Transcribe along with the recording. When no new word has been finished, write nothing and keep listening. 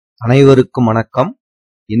அனைவருக்கும் வணக்கம்.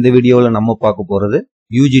 இந்த வீடியோல நம்ம பார்க்க போறது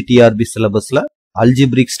ugtrb சிலபஸ்ல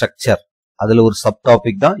algebraic structure. அதுல ஒரு சப்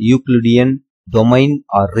டாபிக் தான் euclidean domain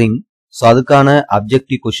or ring. So அதுக்கான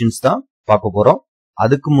அப்ஜெக்டிவ் क्वेश्चंस தான் பார்க்க போறோம்.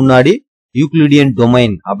 அதுக்கு முன்னாடி euclidean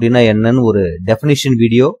domain அப்படினா என்னன்னு ஒரு டெஃபினிஷன்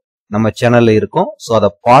வீடியோ நம்ம சேனல்ல இருக்கும். சோ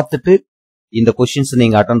அத பார்த்துட்டு இந்த क्वेश्चंस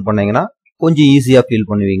நீங்க அட்டெண்ட் பண்ணீங்கன்னா கொஞ்சம் ஈஸியா ஃபீல்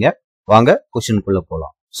பண்ணுவீங்க. வாங்க क्वेश्चनக்குள்ள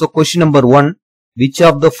போலாம். So question number 1, which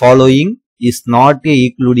of the following is not a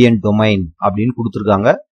euclidean domain அப்படின்னு கொடுத்திருக்காங்க.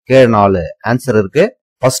 கீழ 4 ஆன்சர் இருக்கு.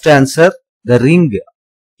 First answer, the ring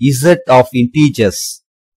z of integers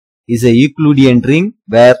is a euclidean ring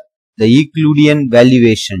where the euclidean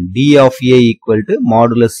valuation d of a equal to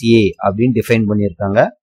modulus a அப்படின்னு define பண்ணியிருக்காங்க.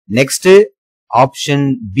 Next option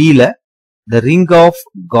B ல the ring of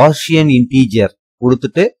Gaussian integer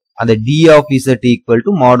கொடுத்துட்டு அந்த d of z equal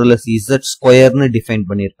to modulus z square னு define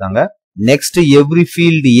பண்ணியிருக்காங்க. Next, every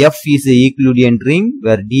field F is a Euclidean ring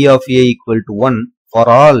where d of a equal to 1 for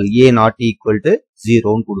all a not equal to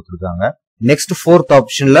 0 னு கொடுத்திருக்காங்க. Next, fourth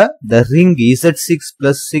option ல the ring Z6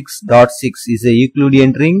 plus 6 dot 6 is a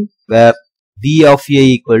Euclidean ring where d of a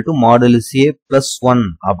equal to modulus a plus 1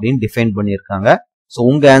 அப்படின்னு define பண்ணியிருக்காங்க. So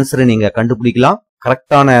உங்க ஆன்சரை நீங்க கண்டுபிடிக்கலாம்.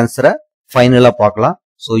 கரெக்டான ஆன்சரை ஃபைனலா பார்க்கலாம்.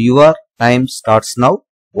 So your time starts now.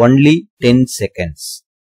 Only 10 seconds.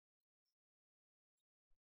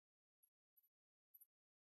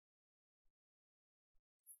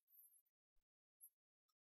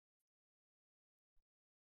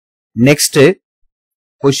 Next,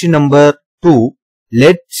 question number 2.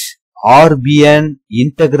 Let R be an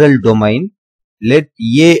integral domain. Let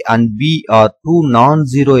A and B are two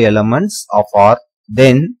non-zero elements of R.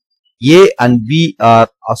 Then A and B are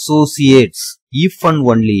associates if and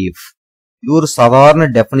only if. இது ஒரு சாதாரண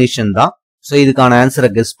definition தான். So இதுக்கான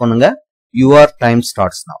ஆன்சரை guess பண்ணுங்க. Your time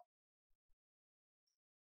starts now.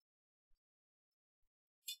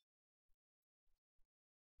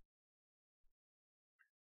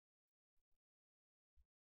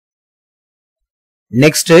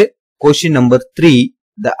 Next, question number 3.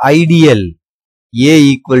 The ideal A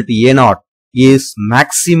equal to A naught is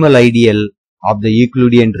maximal ideal of the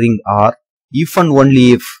Euclidean ring R if and only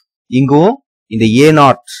if. இங்கும் இந்த A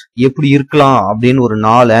naught எப்படி இருக்கலாம் அப்படின்னு ஒரு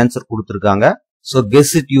 4 ஆன்சர் கொடுத்திருக்காங்க. So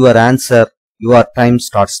guess it your answer. Your time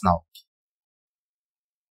starts now.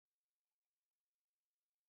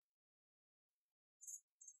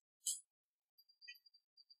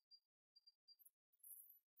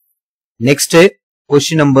 Next,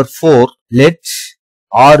 question number 4. Let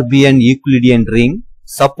R be an Euclidean ring.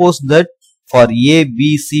 Suppose that for A, B,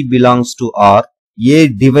 C belongs to R, A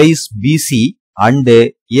divides BC and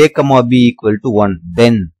A comma B equal to 1.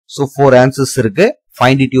 Then, so 4 answers இருக்கு.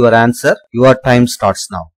 Find it your answer. Your time starts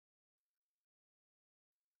now.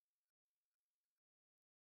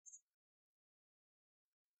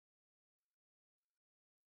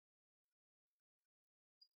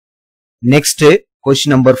 Next,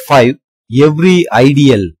 question number 5. Every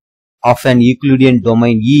ideal of an Euclidean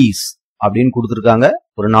domain is அப்படின்னு கொடுத்திருக்காங்க.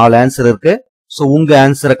 ஒரு 4 answer இருக்கு. So உங்க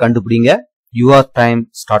ஆன்சரை கண்டுபிடிங்க. Your time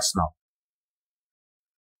starts now.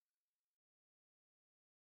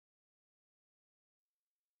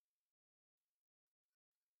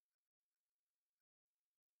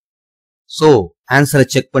 So ஆன்சரை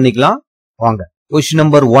check பண்ணிக்கலாம். வாங்க. Question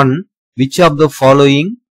number 1. Which of the following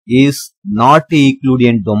is not a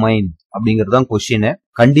Euclidean domain அப்படிங்கிறது தான் கொஸ்டின்.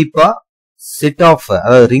 கண்டிப்பா செட் ஆஃப்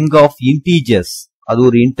அதாவது ரிங் ஆஃப் இன்டீஜர்ஸ் அது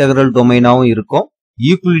ஒரு இன்டெகிரல் டொமைனாவும் இருக்கும்.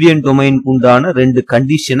 யூக்ளிடியன் டொமைனுக்கு உண்டான 2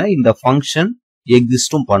 கண்டிஷனை இந்த ஃபங்க்ஷன்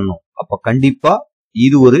எக்ஸிஸ்டும் பண்ணும். அப்ப கண்டிப்பா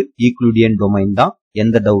இது ஒரு யூக்ளிடியன் டொமைன் தான்,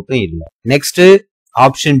 எந்த டவுட்டும் இல்லை. Next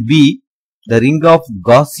option B, the ring of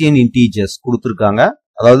Gaussian integers கொடுத்திருக்காங்க.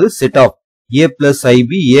 அதாவது set of a plus ib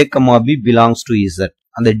a comma b belongs to z.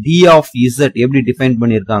 அந்த d of z எப்படி டிஃபைன்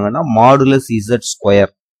பண்ணிருக்காங்கன்னா மாடுலஸ் z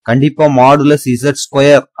ஸ்கொயர். கண்டிப்பா மாடுலஸ் z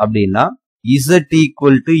ஸ்கொயர் அப்படின்னா z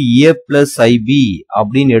equal to a plus ib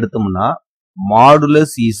அப்படின்னு எடுத்தோம்னா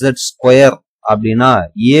modulus z square அப்படின்னா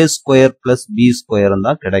a square plus b square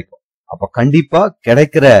தான் கிடைக்கும். அப்ப கண்டிப்பா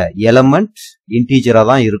கிடைக்கிற எலமெண்ட் இன்டீஜரா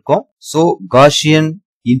தான் இருக்கும். சோ காஷியன்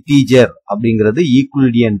இன்டீஜர் அப்படிங்கிறது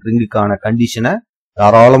யூக்ளிடியன் ரிங்குக்கான கண்டிஷனை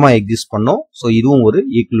தாராளமா எக்ஸிஸ்ட் பண்ணும். சோ இதுவும் ஒரு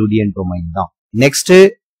யூக்ளிடியன் டொமைன் தான். நெக்ஸ்ட்,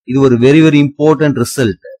 இது ஒரு very very important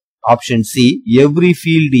result. Option C, every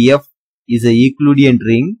field F is a Euclidean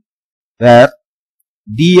ring where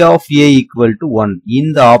d of a equal to 1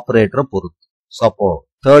 இந்த ஆபரேட்டரை பொறுத்து. சோ அப்போ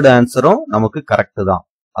தேர்ட் ஆன்சரும் நமக்கு கரெக்ட் தான்,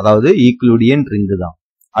 அதாவது யூக்ளிடியன் ரிங் தான்.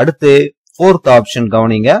 அடுத்து ஃபோர்த் ஆப்ஷன்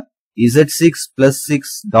கவனிங்க. Z6 plus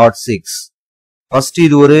 6 dot 6. ஃபர்ஸ்ட்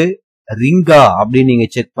இது ஒரு ரிங்கா அப்படின்னு நீங்க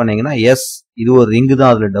செக் பண்ணீங்கன்னா எஸ், இது ஒரு ரிங் தான்,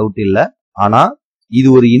 அதுல டவுட் இல்ல. ஆனா இது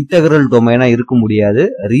ஒரு இன்டெகிரல் டொமைனா இருக்க முடியாது.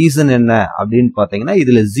 ரீசன் என்ன அப்படின்னு பாத்தீங்கன்னா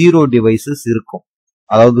இதுல 0 டிவைசஸ் இருக்கும்.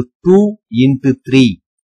 அதாவது 2 into 3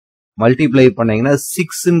 மல்டிப்ளை பண்ணீங்கன்னா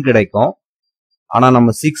 6 கிடைக்கும். ஆனா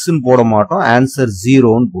நம்ம 6 போட மாட்டோம், ஆன்சர்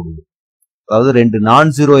 0 போடுவோம். அதாவது ரெண்டு நான்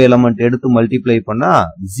ஜீரோ எலமெண்ட் எடுத்து மல்டிப்ளை பண்ணா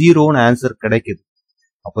 0 ஆன்சர் கிடைக்குது.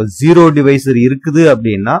 அப்ப 0 டிவைசர் இருக்குது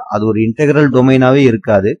அப்படின்னா அது ஒரு இன்டெகிரல் டொமைனாவே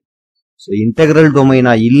இருக்காது. ஸோ இன்டெகிரல்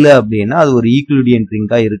டொமைனா இல்ல அப்படின்னா அது ஒரு ஈக்ளிடியன்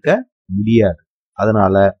ரிங்கா இருக்க முடியாது.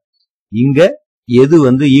 அதனால இங்க எது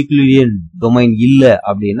ஈக்ளிடியன் டொமைன் இல்ல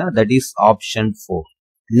அப்படின்னா that is option 4.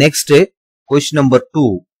 Next question number 2.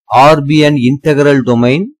 R be an integral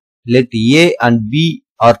domain let A and B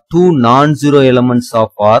are two non-zero elements of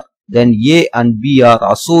R, then A and B are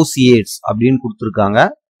associates அப்படின்னு கொடுத்திருக்காங்க.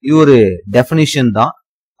 இது ஒரு டெஃபினிஷன் தான்.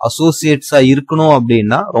 அசோசியேட்ஸா இருக்கணும்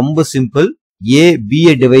அப்படின்னா ரொம்ப simple. A B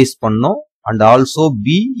I device பண்ணணும் and also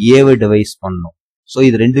B A why device பண்ணணும். ஸோ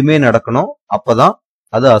இது ரெண்டுமே நடக்கணும், அப்பதான்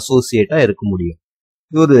அது அசோசியேட்டா இருக்க முடியும்.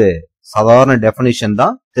 இது ஒரு சாதாரண டெஃபினிஷன்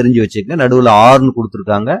தான், தெரிஞ்சு வச்சுக்கங்க. நடுவில் ஆர்னு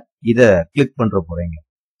கொடுத்திருக்காங்க, இத கிளிக் பண்ற போறீங்க.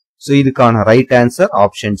 ஸோ இதுக்கான right answer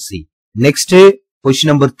option C. Next question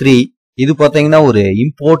number 3. இது பாத்தீங்கன்னா ஒரு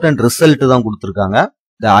இம்பார்ட்டன்ட் ரிசல்ட் தான் கொடுத்திருக்காங்க.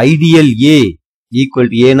 The ideal A equal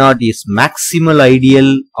to A0 is maximal ideal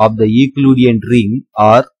of the Euclidean ring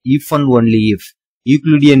or if and only if.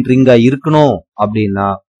 Euclidean ரிங்கா இருக்கணும் அப்படின்னா,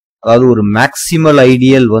 அதாவது ஒரு மேக்சிமல்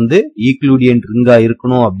ஐடியல் ஈக்ளூடியன் ரிங்கா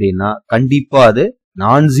இருக்கணும் அப்படின்னா கண்டிப்பா அது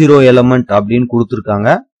நான் ஜீரோ எலமெண்ட் அப்படின்னு கொடுத்திருக்காங்க.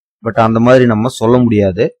 பட் அந்த மாதிரி நம்ம சொல்ல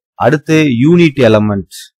முடியாது. அடுத்து யூனிட்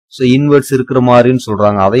எலமெண்ட், ஸோ இன்வெர்ஸ் இருக்கிற மாதிரின்னு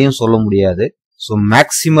சொல்றாங்க, அதையும் சொல்ல முடியாது. ஸோ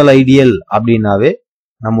மேக்சிமல் ஐடியல் அப்படின்னாவே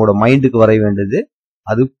நம்மளோட மைண்டுக்கு வர வேண்டியது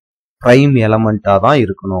அது பிரைம் எலமெண்டா தான்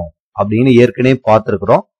இருக்கணும் அப்படின்னு ஏற்கனவே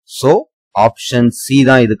பார்த்திருக்கிறோம். ஸோ ஆப்ஷன் சி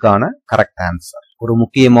தான் இதுக்கான கரெக்ட் ஆன்சர். ஒரு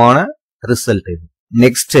முக்கியமான ரிசல்ட் இது.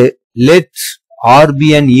 Next, let R be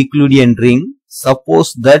an ஈக்ளூடியன் ring,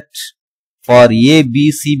 suppose that for A B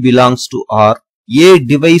C belongs to R, A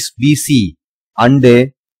device PC and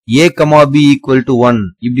A, B equal to 1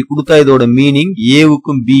 இப்படி கொடுத்தா இதோட மீனிங்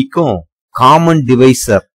ஏவுக்கும் பிக்கும் காமன்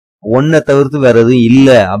டிவைசர் 1 தவிர்த்து வேற எதுவும் இல்ல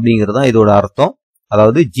அப்படிங்கறதுதான் இதோட அர்த்தம்.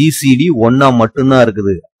 அதாவது ஜிசிடி 1 மட்டும்தான்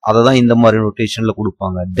இருக்குது, அததான் இந்த மாதிரி நோட்டேஷன்ல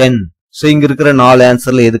கொடுப்பாங்க. தென் சோ இங்க இருக்கிற 4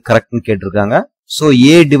 ஆன்சர்ல எது கரெக்ட்னு கேட்டிருக்காங்க. சோ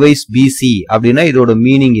ஏ டிவைஸ் பிசி அப்படின்னா இதோட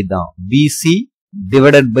மீனிங் இதுதான், பிசி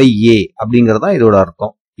டிவைடட் பை ஏ அப்படிங்கறதுதான் இதோட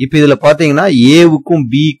அர்த்தம். இப்ப இதுல பாத்தீங்கன்னா ஏவுக்கும்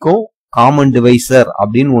பிக்கும் காமன் டிவைசர்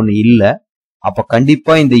அப்படின்னு ஒண்ணு இல்ல. அப்ப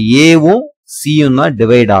கண்டிப்பா இந்த ஏவும் சியும் தான்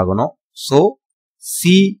டிவைட் ஆகணும். சோ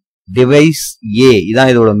சி டிவைஸ் ஏ இதான்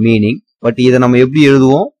இதோட மீனிங். பட் இதை நம்ம எப்படி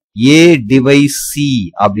எழுதுவோம், ஏ டிவைஸ் சி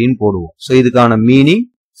அப்படின்னு போடுவோம். சோ இதுக்கான மீனிங்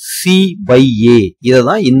சி பை ஏ, இதை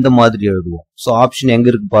தான் இந்த மாதிரி எழுதுவோம். சோ ஆப்ஷன் எங்க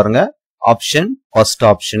இருக்கு பாருங்க, ஆப்ஷன் ஃபர்ஸ்ட்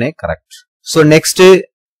ஆப்ஷனே correct. So next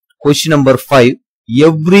question number 5.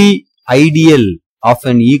 Every ideal of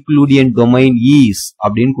an Euclidean domain is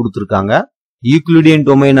அப்படின்னு கொடுத்திருக்காங்க. யூக்ளிடியன்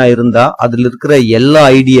டொமைனா இருந்தா அதுல இருக்கிற எல்லா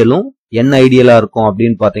ஐடியலும் என்ன ஐடியலா இருக்கும்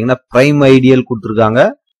அப்படின்னு பாத்தீங்கன்னா பிரைம் ஐடியல் கொடுத்திருக்காங்க,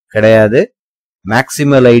 கிடையாது.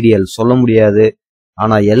 மேக்சிமல் ஐடியல் சொல்ல முடியாது.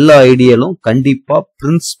 ஆனா எல்லா ஐடியலும் கண்டிப்பா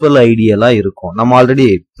பிரின்சிபல் ஐடியலா இருக்கும். நம்ம ஆல்ரெடி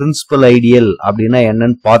பிரின்சிபல் ஐடியல் அப்படின்னா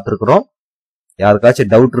என்னன்னு பார்த்திருக்கிறோம்.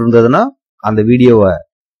 யாருக்காச்சும் டவுட் இருந்ததுன்னா அந்த வீடியோவை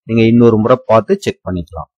நீங்க இன்னொரு முறை பார்த்து செக்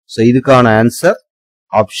பண்ணிக்கலாம். சோ இதுக்கான ஆன்சர்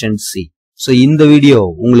ஆப்ஷன் சி. சோ இந்த வீடியோ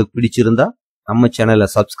உங்களுக்கு பிடிச்சிருந்தா நம்ம சேனலை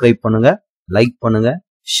சப்ஸ்கிரைப் பண்ணுங்க, லைக் பண்ணுங்க,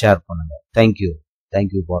 ஷேர் பண்ணுங்க.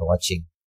 தேங்க்யூ ஃபார் வாட்சிங்.